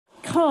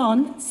I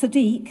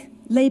Sadiq,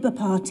 Labour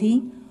Party,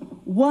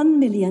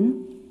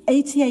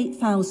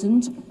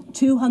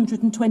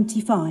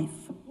 1,088,225.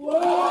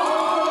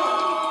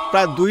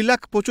 প্রায়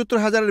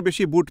 2,75,000-এর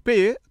বেশি vote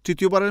পেয়ে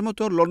তৃতীয়বারের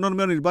মতো লন্ডন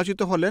মেয়র নির্বাচিত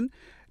হলেন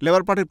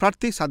লেবার পার্টির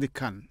প্রার্থী সাদিক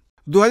খান।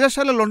 2000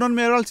 সালে লন্ডন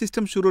মেয়রাল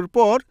সিস্টেম শুরুর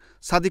পর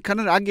সাদিক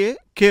খানের আগে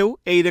কেউ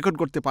এই রেকর্ড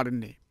করতে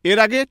পারেননি। এর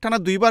আগে টানা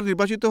 2বার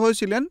নির্বাচিত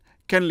হয়েছিলেন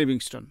কেন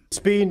Livingstone.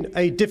 It's been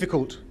a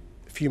difficult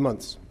few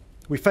months.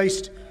 We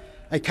faced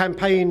a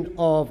campaign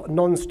of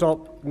non-stop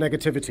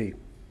negativity,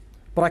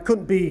 but I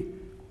couldn't be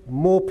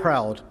more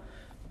proud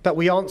that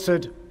we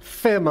answered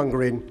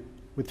fear-mongering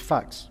with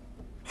facts,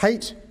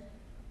 hate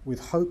with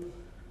hope,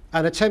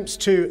 and attempts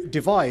to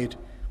divide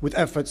with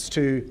efforts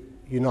to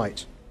unite.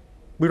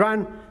 We ran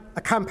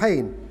a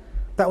campaign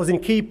that was in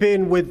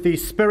keeping with the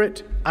spirit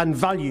and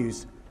values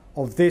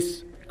of this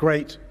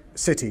great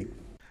city.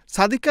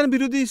 Sadiq খান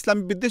বিরোধী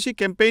ইসলামী বিদ্বেষী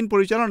campaign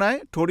পরিচালনায়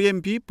টরি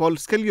MP পল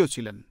স্কেলিও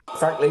ছিলেন।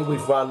 Frankly,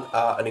 we've run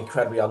an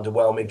incredibly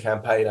underwhelming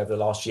campaign over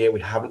the last year.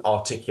 We haven't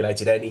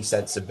articulated any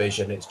sense of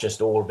vision. It's just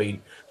all been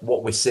what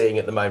we're seeing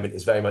at the moment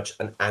is very much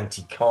an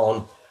anti-Khan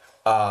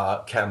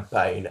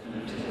campaign.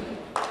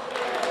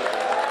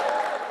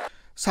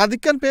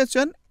 Sadiq খান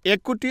পেয়েছেন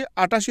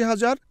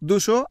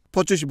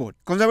 1,88,225 vote.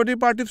 Conservative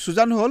পার্টির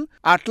Suzanne হল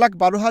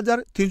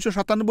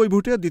 8,12,397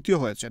 ভোটে দ্বিতীয়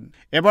হয়েছেন।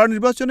 এবার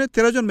নির্বাচনে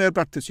 13 জন mayor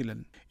প্রার্থী ছিলেন।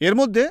 এর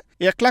মধ্যে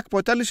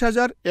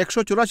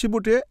 1,45,184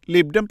 ভোটে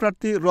লিবডেম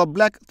প্রার্থী রব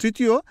ব্ল্যাক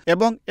তৃতীয়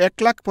এবং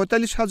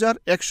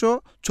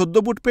 1,45,114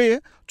 ভোট পেয়ে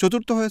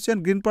চতুর্থ হয়েছেন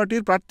গ্রিন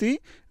পার্টির প্রার্থী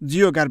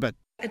Jio গারবেট।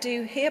 I do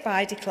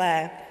hereby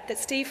declare that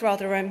Steve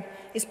Rotherham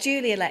is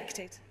duly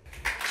elected.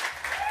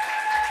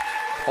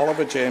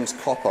 Oliver James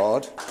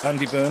Coppard.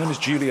 Andy Burnham is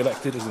duly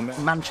elected as the mayor.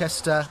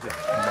 Manchester.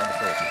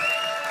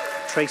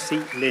 Tracy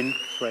Lynn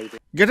Brady.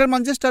 Greater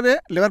ম্যানচেস্টারে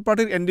labour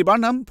পার্টির অ্যান্ডি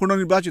বার্নাম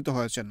পুনর্নির্বাচিত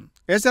হয়েছেন।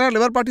 এছাড়া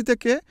labour party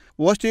থেকে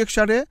West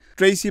ইয়র্কশায়ারে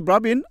Tracey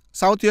ব্রাবিন,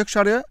 south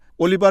ইয়র্কশায়ারে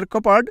Oliver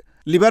কপার্ড,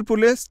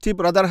 লিভারপুলে Steve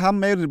রাদারহাম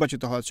mayor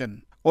নির্বাচিত হয়েছেন।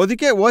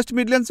 ওদিকে West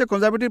মিডল্যান্ডসে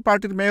conservative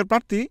পার্টির mayor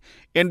প্রার্থী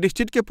Andy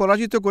স্টিটকে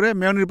পরাজিত করে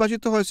মেয়র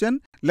নির্বাচিত হয়েছেন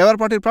লেবার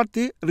পার্টির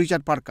প্রার্থী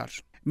রিচার্ড পার্কার।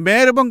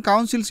 মেয়র এবং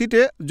কাউন্সিল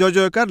সিটে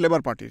জয়জয়কার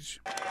লেবার পার্টির।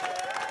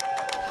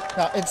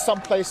 Now, in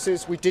some places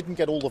we didn't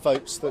get all the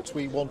votes that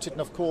we wanted,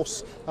 and of course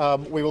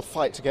we will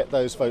fight to get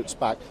those votes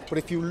back. But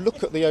if you look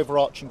at the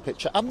overarching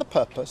picture and the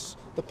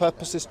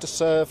purpose is to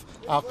serve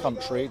our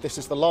country. This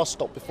is the last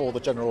stop before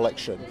the general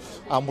election,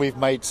 and we've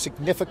made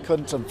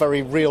significant and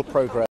very real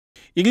progress.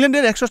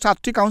 ইংল্যান্ডের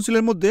 107টি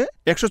কাউন্সিলের মধ্যে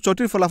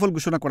 104টির ফলাফল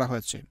ঘোষণা করা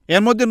হয়েছে।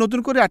 এর মধ্যে নতুন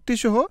করে 8টি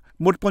সহ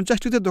মোট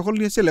 50টিতে দখল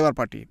নিয়েছে লেবার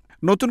পার্টি।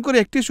 নতুন করে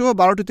 1টি সহ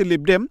 12টিতে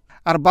লিবডেম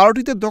আর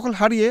 12টিতে দখল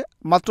হারিয়ে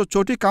মাত্র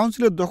 6টি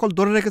কাউন্সিলের দখল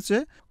ধরে রেখেছে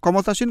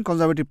ক্ষমতাসীন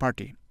কনজারভেটিভ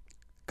পার্টি।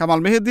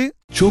 কামাল মেহেদি,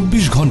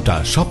 24 ঘন্টা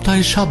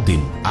সপ্তাহে 7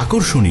 দিন,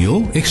 আকর্ষণীয়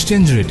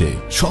এক্সচেঞ্জ রেটে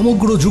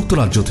সমগ্র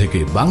যুক্তরাজ্য থেকে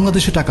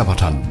বাংলাদেশে টাকা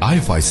পাঠান।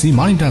 আইএফআইসি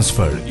মানি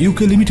ট্রান্সফার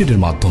ইউকে লিমিটেডের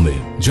মাধ্যমে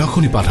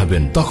যখনই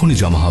পাঠাবেন তখনই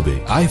জমা হবে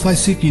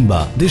আইএফআইসি কিংবা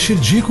দেশের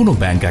যে কোনো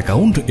ব্যাংক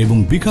অ্যাকাউন্ট এবং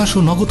বিকাশ ও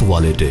নগদ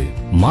ওয়ালেটে।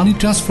 মানি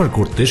ট্রান্সফার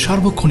করতে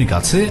সার্বক্ষণিক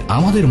আছে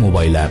আমাদের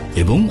মোবাইল অ্যাপ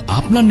এবং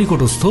আপনার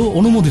নিকটস্থ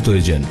অনুমোদিত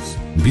এজেন্ট।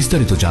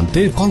 বিস্তারিত জানতে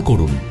কল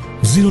করুন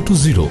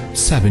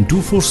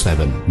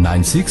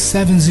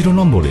 020-7247-9670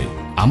 নম্বরে।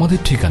 আমাদের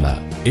ঠিকানা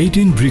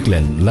 18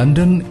 Brick Lane,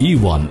 London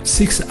E1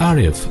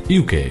 6RF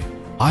UK।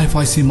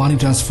 IFIC money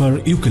transfer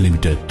UK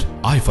limited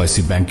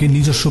IFIC ব্যাংকের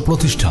নিজস্ব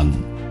প্রতিষ্ঠান।